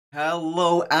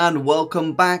Hello and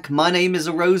welcome back. My name is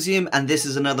Erosium and this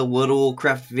is another World of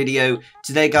Warcraft video.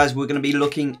 Today guys, we're going to be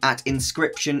looking at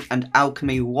Inscription and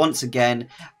Alchemy once again.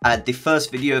 The first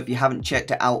video, if you haven't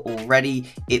checked it out already,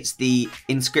 it's the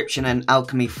Inscription and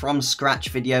Alchemy from scratch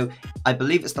video. I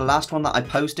believe it's the last one that I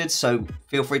posted, so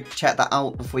feel free to check that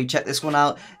out before you check this one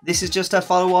out. This is just a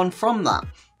follow on from that.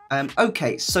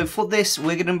 Okay, so for this,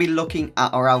 we're going to be looking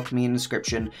at our Alchemy and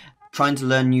Inscription, trying to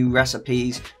learn new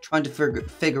recipes, trying to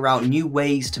figure out new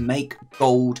ways to make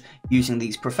gold using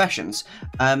these professions.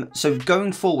 So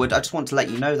going forward, I just want to let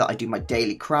you know that I do my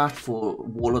daily craft for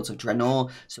Warlords of Draenor.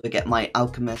 So I get my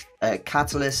Alchemist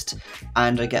Catalyst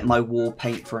and I get my War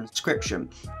Paint for Inscription.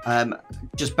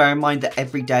 Just bear in mind that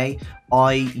every day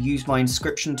I use my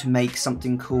Inscription to make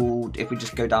something called, if we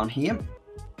just go down here,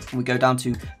 we go down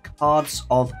to Cards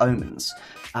of Omens.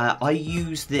 I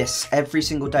use this every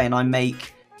single day and I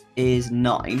make is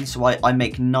 9, so I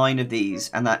make 9 of these,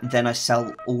 and then I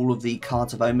sell all of the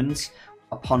Cards of Omens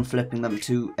upon flipping them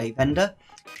to a vendor,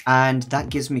 and that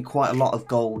gives me quite a lot of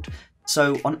gold.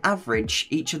 So on average,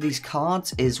 each of these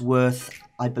cards is worth,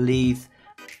 I believe,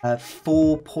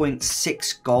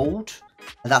 4.6 gold.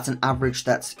 That's an average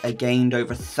that's gained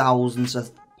over thousands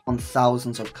upon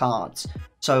thousands of cards.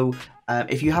 So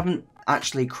if you haven't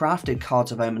actually crafted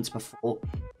Cards of Omens before,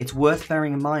 it's worth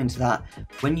bearing in mind that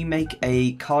when you make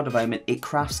a Card of Omen, it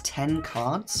crafts 10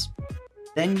 cards.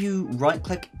 Then you right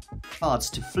click cards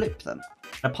to flip them.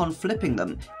 And upon flipping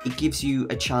them, it gives you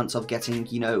a chance of getting,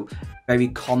 you know, a very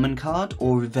common card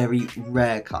or a very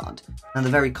rare card. And the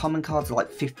very common cards are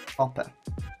like 50 copper.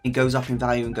 It goes up in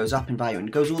value and goes up in value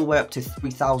and goes all the way up to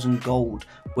 3,000 gold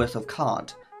worth of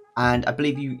card. And I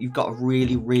believe you've got a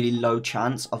really, really low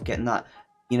chance of getting that,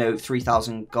 you know,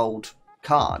 3,000 gold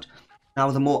card. Now,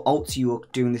 the more alts you are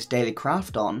doing this daily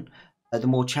craft on, the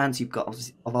more chance you've got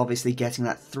of obviously getting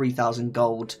that 3,000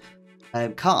 gold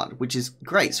card, which is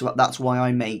great. So that's why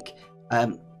I make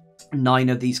 9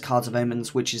 of these Cards of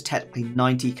Omens, which is technically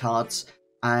 90 cards.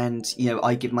 And, you know,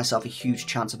 I give myself a huge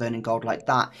chance of earning gold like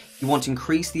that. If you want to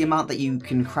increase the amount that you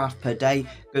can craft per day,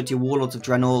 go to your Warlords of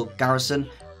Draenor garrison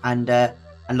and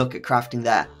look at crafting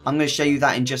there. I'm going to show you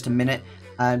that in just a minute.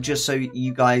 Just so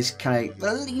you guys kind of,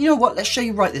 well, you know what? Let's show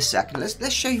you right this second.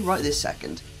 Let's show you right this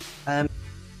second. Okie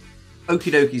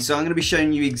dokie. So I'm going to be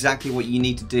showing you exactly what you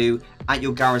need to do at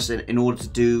your garrison in order to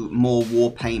do more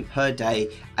war paint per day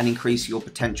and increase your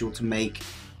potential to make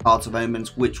Cards of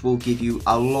Omens, which will give you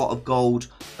a lot of gold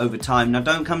over time. Now,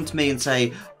 don't come to me and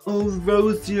say, "Oh,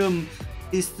 Rosium,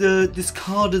 this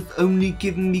card has only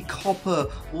given me copper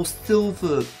or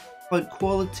silver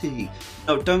quality."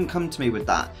 No, don't come to me with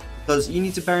that. Because you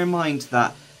need to bear in mind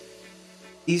that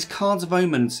these Cards of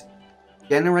Omens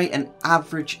generate an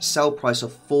average sell price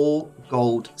of 4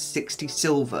 gold, 60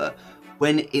 silver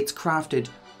when it's crafted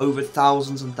over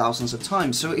thousands and thousands of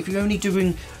times. So if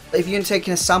you're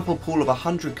taking a sample pool of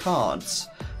 100 cards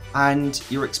and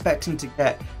you're expecting to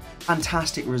get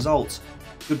fantastic results,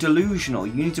 you're delusional.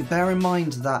 You need to bear in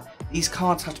mind that these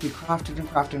cards have to be crafted and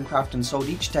crafted and crafted and sold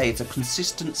each day. It's a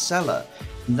consistent seller.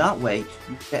 And that way,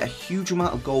 you get a huge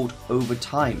amount of gold over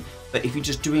time. But if you're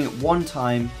just doing it one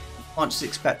time, you can't just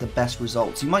expect the best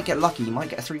results. You might get lucky. You might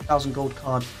get a 3,000 gold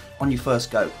card on your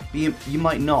first go. But you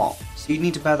might not. So you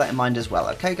need to bear that in mind as well.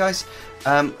 Okay, guys?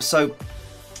 So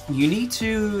you need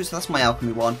to... So that's my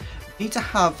alchemy one. You need to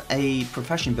have a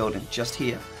profession building just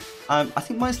here. I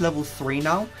think mine's level 3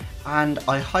 now, and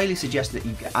I highly suggest that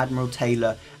you get Admiral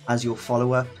Taylor as your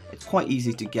follower. It's quite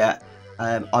easy to get.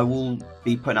 I will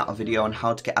be putting out a video on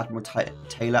how to get Admiral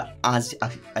Taylor as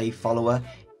a follower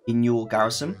in your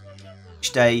garrison.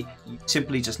 Each day, you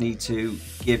simply just need to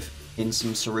give in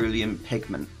some cerulean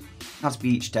pigment. It has to be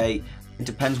each day. It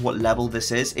depends what level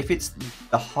this is. If it's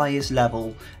the highest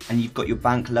level and you've got your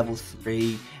bank level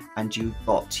 3 and you've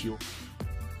got your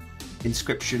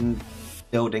inscription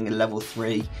building at level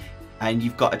 3 and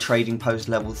you've got a trading post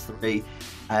level 3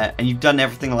 and you've done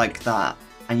everything like that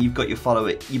and you've got your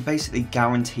follower, you're basically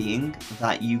guaranteeing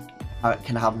that you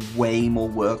can have way more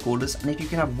work orders. And if you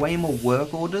can have way more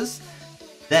work orders,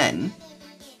 then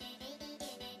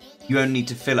you only need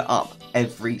to fill it up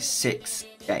every 6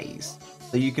 days.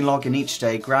 So you can log in each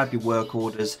day, grab your work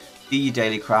orders, do your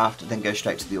daily craft, then go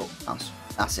straight to the auction house.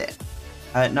 That's it.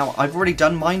 Now, I've already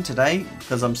done mine today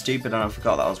because I'm stupid and I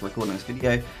forgot that I was recording this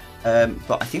video.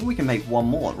 But I think we can make one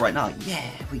more right now. Yeah,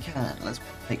 we can. Let's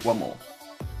make one more.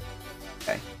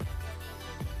 Okay.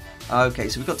 Okay,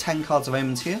 so we've got 10 Cards of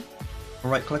Omens here.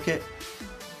 Right click it.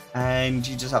 And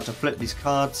you just have to flip these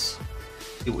cards.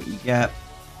 See what you get.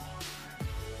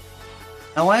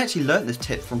 Now, I actually learnt this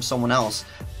tip from someone else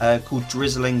called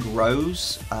Drizzling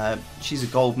Rose. She's a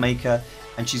gold maker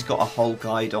and she's got a whole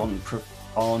guide on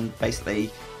basically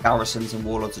garrisons and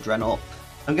warlords of Draenor.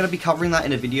 I'm going to be covering that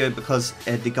in a video because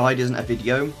the guide isn't a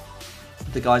video.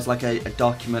 The guide's like a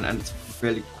document, and it's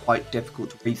really quite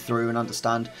difficult to read through and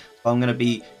understand. So I'm going to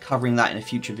be covering that in a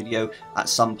future video at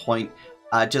some point,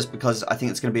 just because I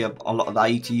think it's going to be a lot of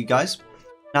value to you guys.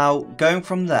 Now, going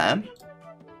from there,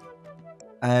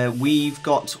 we've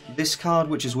got this card,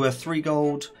 which is worth 3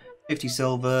 gold, 50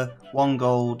 silver, 1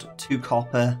 gold, 2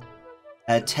 copper,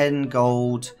 10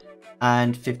 gold,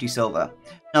 and 50 silver.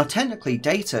 Now, technically,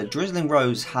 Data, Drizzling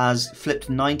Rose has flipped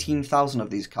 19,000 of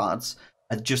these cards,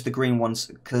 just the green ones,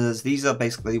 because these are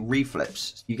basically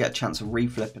reflips. So you get a chance of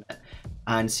reflipping it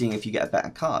and seeing if you get a better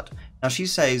card. Now, she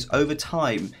says, over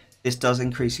time, this does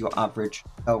increase your average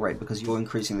sell rate because you're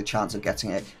increasing the chance of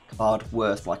getting a card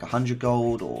worth like 100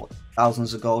 gold or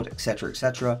thousands of gold, etc,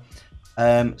 etc.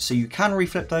 So you can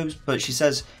reflip those, but she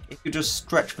says if you just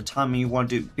stretch for time and you want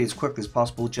to be as quickly as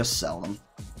possible, just sell them.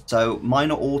 So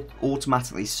mine are all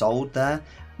automatically sold there,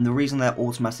 and the reason they're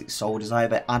automatically sold is I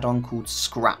have an add-on called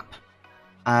Scrap.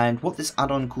 And what this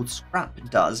add-on called Scrap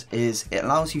does is it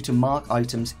allows you to mark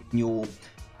items in your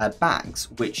bags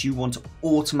which you want to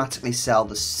automatically sell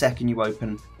the second you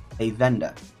open a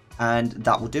vendor, and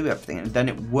that will do everything, and then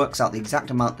it works out the exact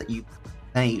amount that you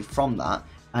made from that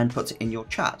and puts it in your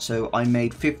chat. So I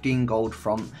made 15 gold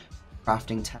from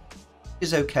crafting 10, which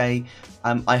is okay.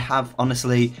 I have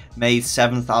honestly made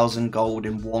 7,000 gold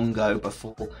in one go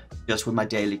before, just with my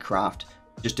daily craft,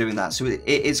 just doing that. So it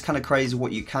is kind of crazy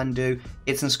what you can do.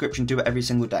 It's Inscription, do it every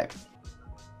single day.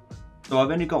 So I've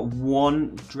only got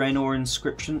one Draenor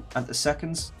Inscription at the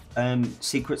seconds,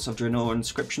 Secrets of Draenor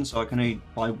Inscription, so I can only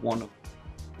buy one of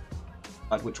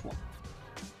them. Which one?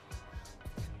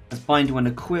 That's bind when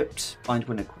equipped,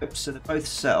 so they both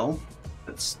sell.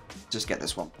 Let's just get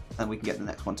this one, and we can get the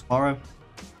next one tomorrow.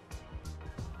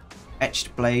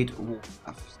 Etched Blade,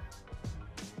 Warcraft.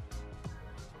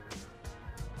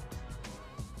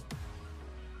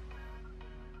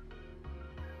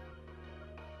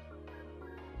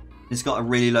 It's got a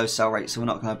really low sell rate, so we're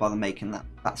not going to bother making that.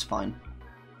 That's fine.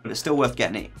 But it's still worth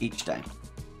getting it each day.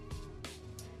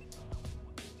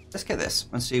 Let's get this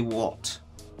and see what...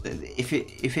 If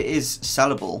it is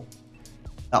sellable,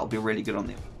 that would be really good on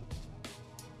the...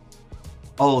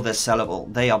 Oh, they're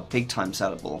sellable. They are big time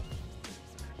sellable.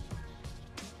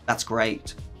 That's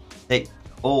great.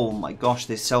 Oh my gosh,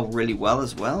 they sell really well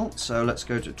as well. So let's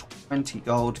go to 20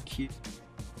 gold.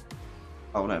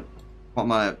 Oh no, what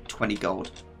am I? 20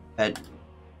 gold.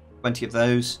 20 of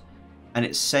those, and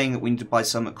it's saying that we need to buy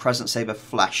some Crescent Saber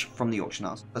flesh from the auction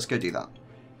house. Let's go do that.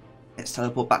 Let's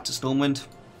teleport back to Stormwind.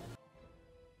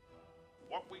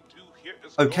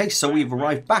 Okay, so we've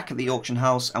arrived back at the auction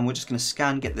house, and we're just going to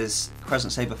scan, get this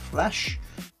Crescent Saber flesh,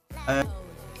 and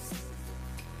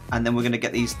then we're going to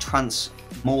get these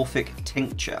Transmorphic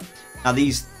Tincture. Now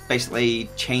these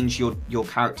basically change your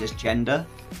character's gender.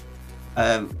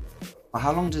 How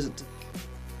long does it...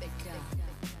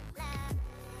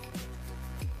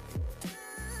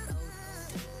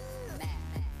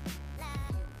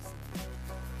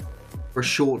 For a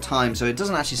short time, so it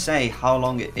doesn't actually say how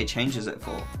long it changes it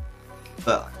for,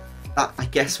 but that I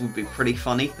guess would be pretty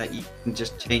funny that you can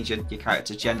just change your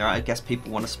character's gender. I guess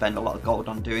people want to spend a lot of gold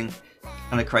on doing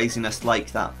kind of craziness like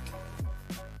that.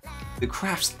 It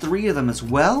crafts 3 of them as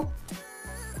well.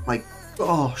 My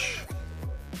gosh.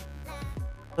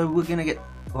 So we're gonna get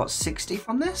what, 60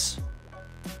 from this?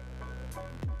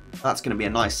 That's gonna be a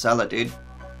nice seller, dude.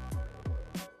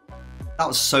 That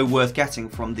was so worth getting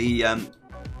from the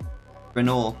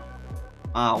Draenor.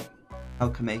 Wow.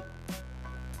 Alchemy.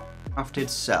 Crafted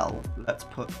sell. Let's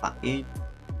put that in.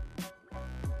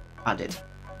 Added.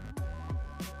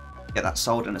 Get that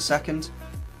sold in a second.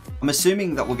 I'm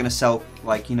assuming that we're going to sell,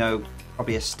 like, you know,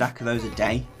 probably a stack of those a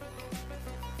day.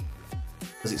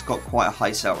 Because it's got quite a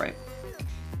high sell rate.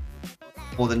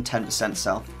 More than 10%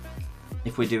 sell.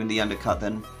 If we're doing the undercut,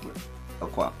 then we'll sell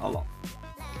quite a lot.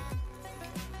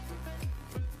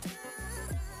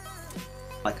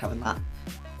 Like having that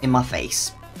in my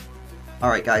face.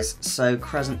 Alright guys, so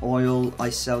Crescent Oil, I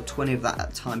sell 20 of that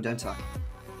at a time, don't I?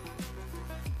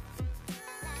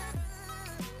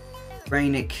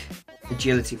 Rainic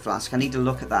Agility Flask, I need to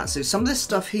look at that. So some of this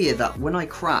stuff here that when I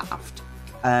craft,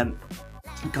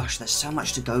 gosh, there's so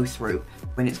much to go through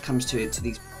when it comes to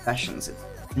these professions.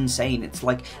 It's insane. It's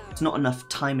like, it's not enough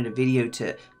time in a video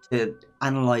to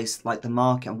analyze like the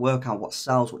market and work out what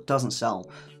sells, what doesn't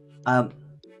sell. A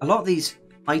lot of these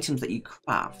items that you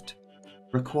craft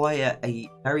require a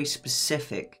very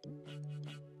specific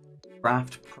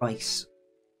craft price,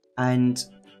 and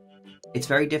it's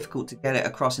very difficult to get it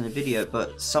across in a video,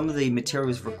 but some of the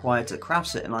materials required to craft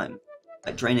certain items,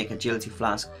 like Drainic Agility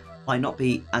Flask, might not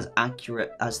be as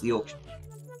accurate as the auction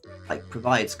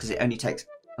provides, because it only takes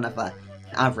kind of an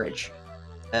average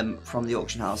from the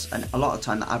auction house, and a lot of the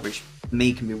time the average for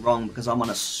me can be wrong because I'm on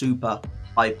a super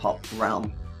high pop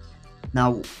realm.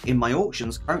 Now in my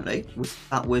auctions currently,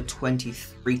 we're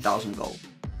 23,000 gold,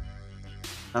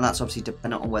 and that's obviously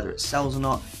dependent on whether it sells or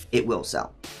not. It will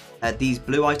sell. These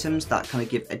blue items that kind of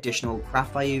give additional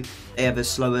craft value, they have a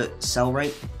slower sell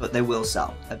rate, but they will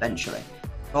sell eventually.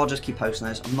 So I'll just keep posting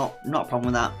those. I'm not a problem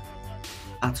with that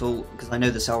at all, because I know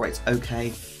the sell rate's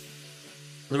okay.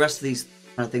 For the rest of these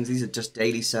kind of things, these are just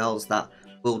daily sells that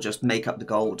will just make up the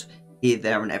gold here,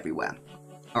 there, and everywhere.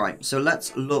 Alright, so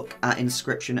let's look at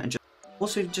Inscription, and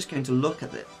also just going to look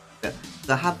at it.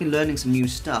 I have been learning some new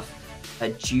stuff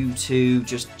due to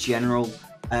just general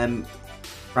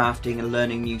crafting and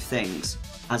learning new things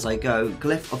as I go.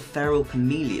 Glyph of Feral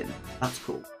Chameleon, that's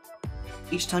cool.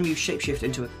 Each time you shapeshift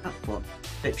into a platform,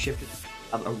 shapeshift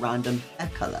have a random hair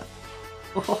colour.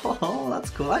 Oh, that's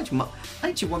cool. I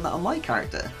actually want that on my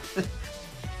character.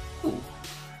 Cool.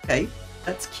 Okay,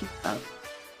 let's keep that.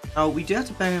 Now, we do have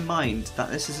to bear in mind that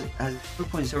this has a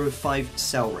 0.05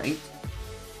 sell rate,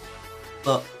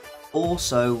 but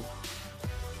also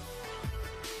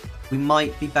we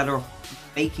might be better off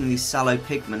making these sallow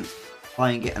pigments,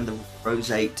 buying it, and the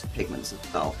roseate pigments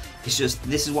as well. It's just,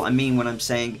 this is what I mean when I'm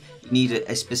saying you need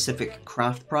a specific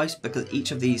craft price, because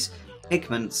each of these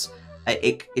pigments,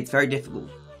 it's very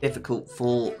difficult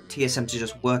for TSM to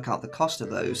just work out the cost of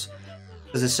those,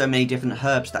 because there's so many different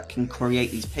herbs that can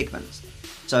create these pigments.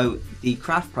 So the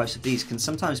craft price of these can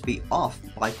sometimes be off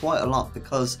by quite a lot,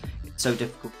 because it's so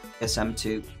difficult for TSM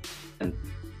to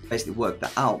basically work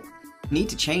that out. You need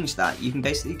to change that. You can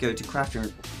basically go to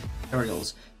crafting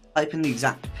materials, type in the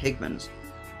exact pigments.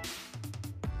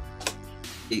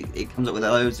 It comes up with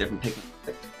loads of different pigments,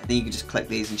 and then you can just click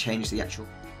these and change the actual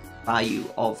value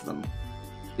of them,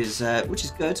 which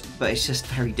is good, but it's just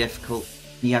very difficult.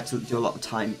 You have to do a lot of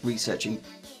time researching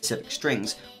specific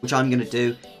strings, which I'm going to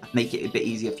do and make it a bit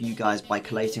easier for you guys by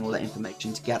collating all that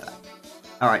information together.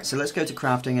 Alright, so let's go to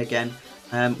crafting again.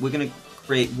 We're going to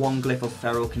create one Glyph of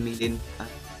Feral Chameleon.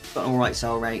 Got an alright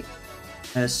sell rate.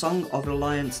 Song of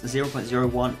Alliance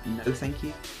 0.01, no thank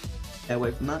you. Stay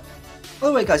away from that. By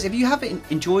the way guys, if you haven't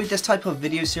enjoyed this type of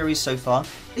video series so far,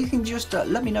 you can just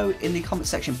let me know in the comment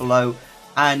section below,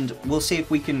 and we'll see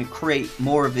if we can create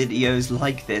more videos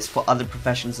like this for other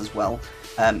professions as well.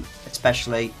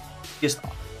 Especially, just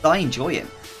I enjoy it,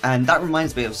 and that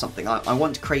reminds me of something. I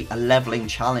want to create a leveling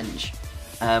challenge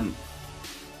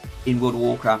in World of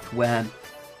Warcraft where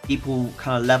people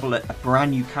kind of level a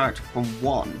brand new character from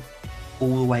 1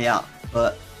 all the way up,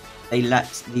 but they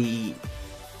let the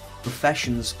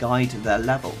professions guide their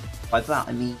level. By that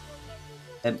I mean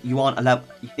you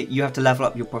have to level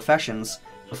up your professions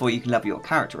before you can level your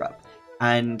character up,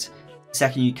 and the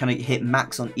second you kind of hit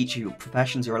max on each of your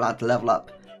professions, you're allowed to level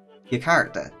up your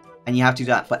character, and you have to do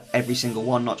that for every single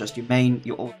one, not just your main,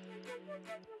 your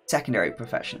secondary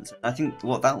professions. I think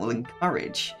what that will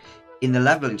encourage in the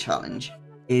leveling challenge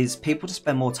is people to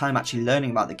spend more time actually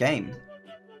learning about the game.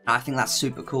 And I think that's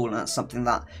super cool, and that's something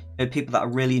that, you know, people that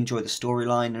really enjoy the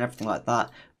storyline and everything like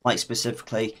that might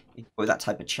specifically enjoy that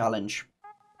type of challenge.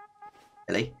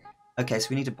 Really? Okay, so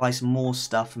we need to buy some more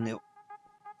stuff from the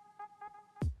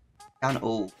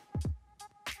all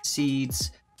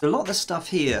seeds. So a lot of the stuff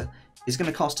here is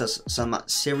going to cost us some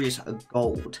serious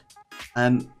gold,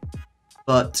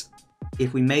 but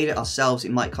if we made it ourselves,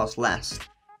 it might cost less.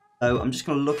 So I'm just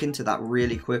going to look into that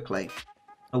really quickly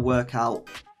and work out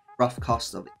rough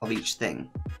cost of each thing.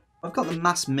 I've got the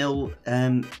mass mill.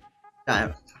 How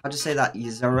to say that?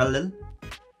 Yzerelil.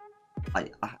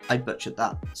 I butchered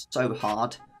that so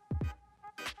hard.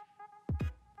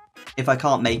 If I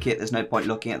can't make it, there's no point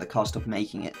looking at the cost of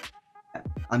making it.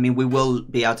 I mean, we will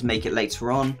be able to make it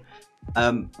later on,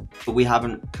 but we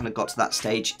haven't kind of got to that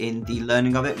stage in the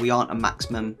learning of it. We aren't a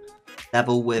maximum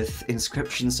level with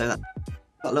Inscription, so that's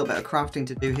got a little bit of crafting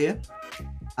to do here.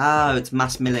 Ah, it's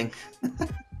mass milling.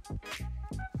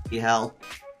 The hell.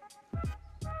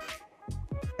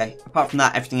 Okay, apart from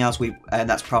that, everything else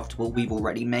that's profitable we've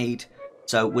already made.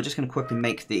 So we're just going to quickly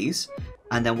make these,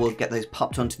 and then we'll get those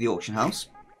popped onto the auction house.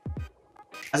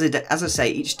 As I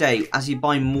say, each day, as you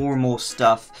buy more and more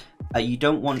stuff, you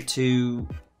don't want to,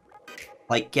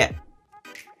 like, I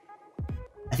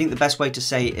think the best way to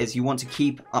say it is you want to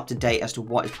keep up to date as to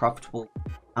what is profitable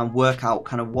and work out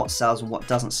kind of what sells and what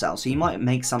doesn't sell. So you might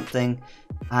make something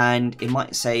and it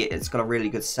might say it's got a really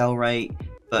good sell rate,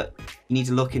 but you need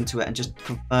to look into it and just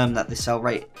confirm that the sell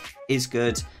rate is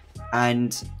good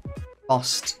and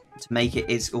cost to make it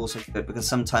is also good, because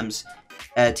sometimes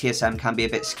TSM can be a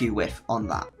bit skew with on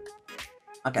that.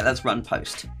 Okay, let's run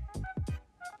post.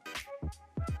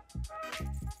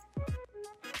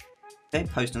 Okay,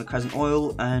 posting the Crescent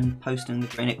Oil and posting the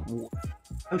Dranic Water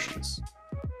Potions.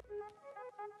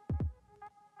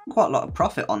 Quite a lot of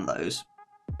profit on those.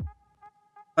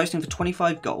 Posting for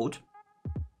 25 gold,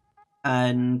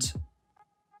 and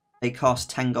they cost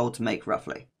 10 gold to make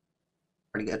roughly.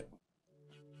 Pretty good.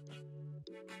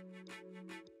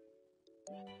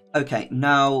 Okay,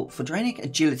 now for Dranic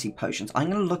Agility Potions, I'm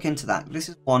going to look into that. This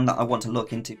is one that I want to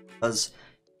look into because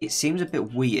it seems a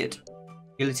bit weird.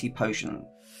 Agility Potion.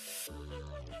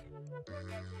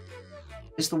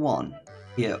 Is the one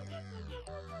here.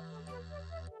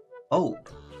 Oh.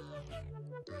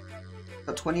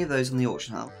 Got 20 of those on the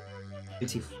auction house.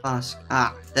 Agility Flask.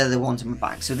 Ah, they're the ones in my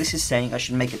bag. So this is saying I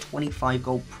should make a 25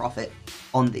 gold profit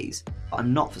on these. But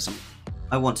I'm not for some.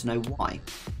 I want to know why.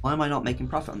 Why am I not making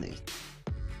profit on these?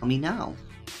 Tell me now.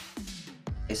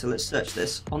 Okay, so let's search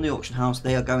this. On the auction house,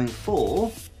 they are going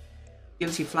for...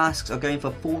 Agility Flasks are going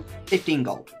for 15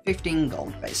 gold. 15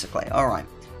 gold, basically. Alright.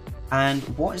 And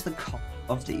what is the cost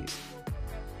of these?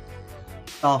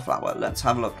 Starflower. Let's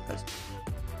have a look at this.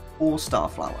 4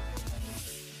 Starflower.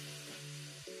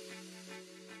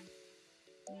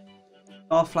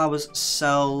 Starflowers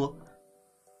sell...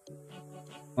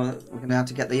 Well, we're going to have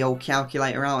to get the old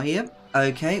calculator out here.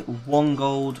 Okay, 1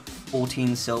 gold,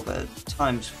 14 silver,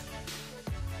 times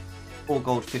 4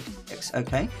 gold, 56.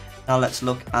 Okay, now let's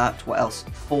look at what else.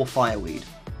 4 fireweed.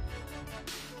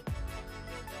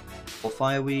 4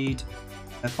 fireweed.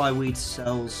 Fireweed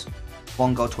sells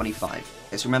 1 gold, 25.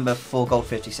 Okay, so remember 4 gold,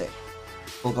 56.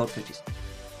 4 gold, 56.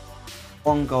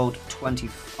 1 gold,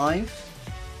 25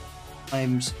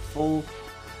 times 4.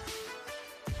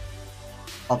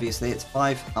 Obviously, it's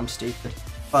 5. I'm stupid.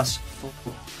 Plus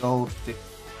 4 gold, 50,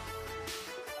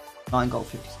 9 gold,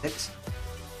 56.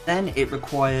 Then it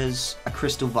requires a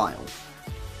crystal vial.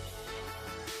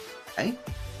 Okay.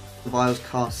 The vials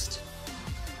cost...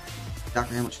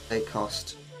 Exactly how much do they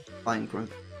cost? Buying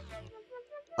group.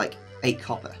 Like 8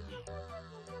 copper.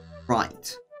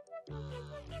 Right.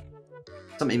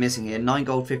 Something missing here. 9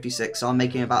 gold, 56. So I'm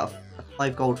making about a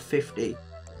 5 gold, 50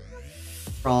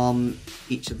 from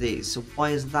each of these. So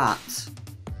why is that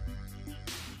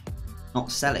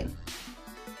not selling?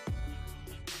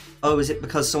 Oh, is it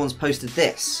because someone's posted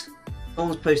this?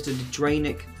 Someone's posted a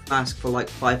Dranic Flask for like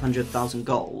 500,000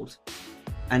 gold,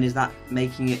 and is that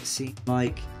making it seem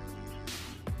like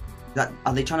that?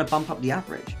 Are they trying to bump up the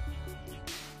average?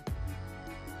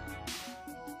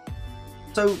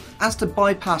 So, as to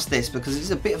bypass this, because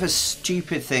it's a bit of a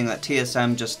stupid thing that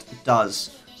TSM just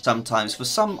does sometimes. For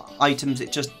some items,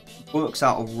 it just works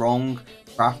out a wrong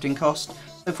crafting cost.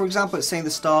 So for example, it's saying the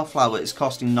Starflower is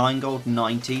costing 9 gold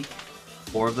 90,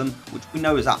 4 of them, which we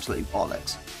know is absolutely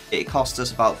bollocks. It cost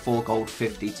us about 4 gold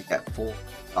 50 to get 4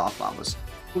 Starflowers.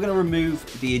 We're going to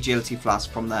remove the Agility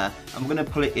Flask from there, and we're going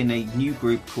to put it in a new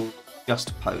group called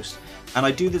Just Post. And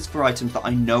I do this for items that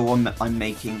I know I'm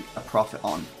making a profit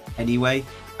on anyway,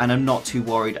 and I'm not too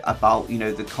worried about, you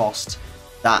know, the cost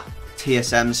that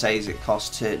TSM says it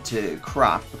costs to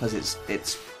craft, because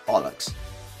it's bollocks.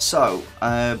 So,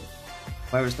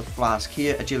 where is the flask?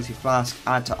 Here, Agility Flask,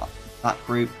 add to that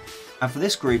group. And for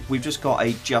this group, we've just got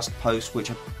a Just Post,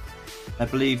 which I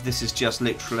believe this is just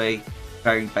literally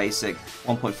very basic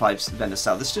 1.5 vendor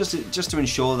sell. This is just to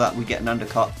ensure that we get an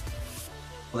undercut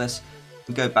for this.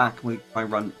 We go back and we try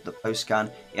and run the post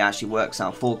scan. It actually works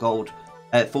out 4 gold,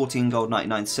 14 gold,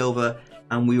 99 silver,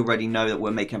 and we already know that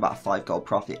we're making about a 5 gold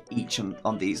profit each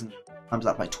on these. And times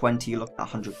that by 20, you're looking at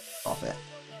 100 profit.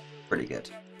 Pretty good.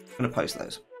 I'm gonna post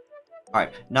those.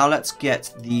 Alright, now let's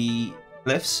get the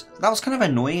glyphs. That was kind of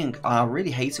annoying. I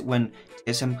really hate it when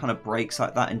TSM kind of breaks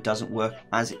like that and doesn't work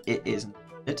as it is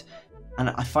intended. And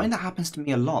I find that happens to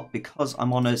me a lot because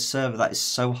I'm on a server that is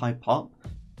so high pop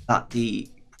that the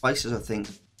prices of things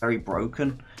are very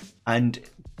broken, and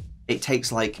it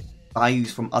takes like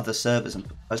values from other servers and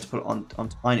supposed to put it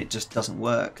onto mine. It just doesn't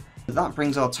work. So that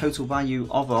brings our total value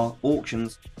of our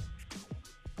auctions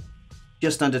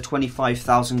just under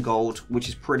 25,000 gold, which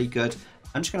is pretty good.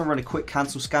 I'm just going to run a quick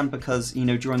cancel scan because, you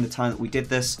know, during the time that we did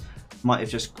this, I might have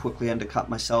just quickly undercut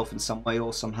myself in some way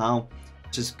or somehow,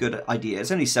 which is a good idea.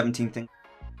 It's only 17 things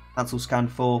to cancel scan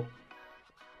for.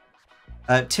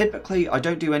 Typically, I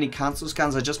don't do any cancel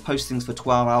scans. I just post things for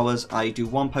 12 hours. I do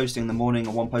one posting in the morning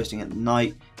and one posting at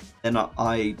night. Then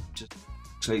I just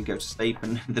actually go to sleep,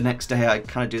 and the next day I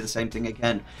kind of do the same thing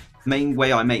again. The main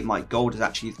way I make my gold is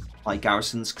actually my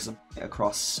garrisons, because I'm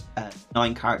across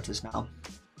 9 characters now.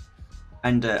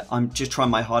 and I'm just trying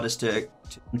my hardest to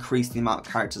increase the amount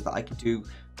of characters that I can do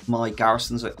my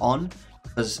garrisons on,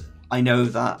 because I know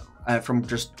that from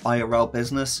just IRL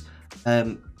business,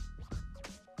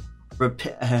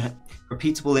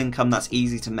 repeatable income that's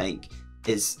easy to make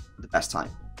is the best time.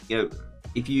 You know,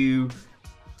 if you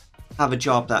have a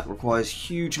job that requires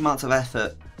huge amounts of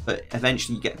effort, but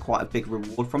eventually you get quite a big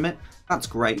reward from it, that's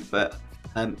great, but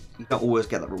you don't always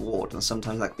get that reward, and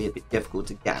sometimes that can be a bit difficult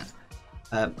to get.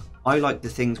 I like the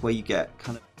things where you get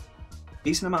kind of a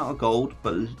decent amount of gold,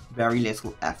 but very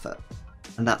little effort,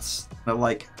 and that's kind of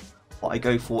like what I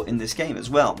go for in this game as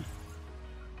well.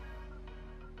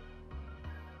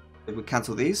 We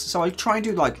cancel these, so I try and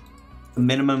do like the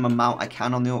minimum amount I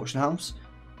can on the auction house,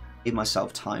 give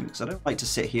myself time, because I don't like to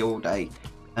sit here all day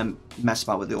and mess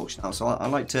about with the auction house. So I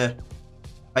like to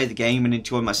play the game and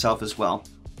enjoy myself as well.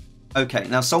 Okay,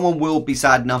 now someone will be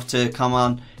sad enough to come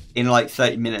on in like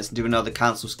 30 minutes and do another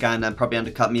cancel scan and probably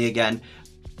undercut me again,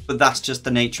 but that's just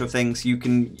the nature of things. You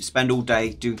can spend all day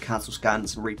doing cancel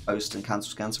scans and reposts and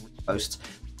cancel scans and reposts,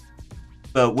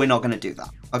 but we're not going to do that.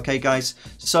 Okay guys,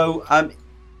 so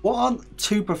what are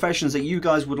 2 professions that you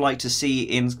guys would like to see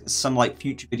in some like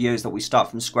future videos that we start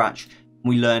from scratch and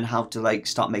we learn how to like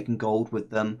start making gold with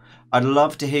them? I'd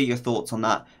love to hear your thoughts on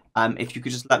that. If you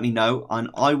could just let me know, and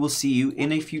I will see you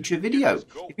in a future video.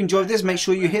 If you enjoyed this, make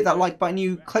sure you hit that like button,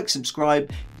 you click subscribe,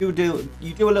 you do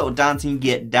a little dance and you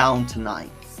get down tonight.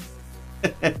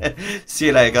 See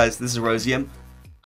you later guys, this is Rosium.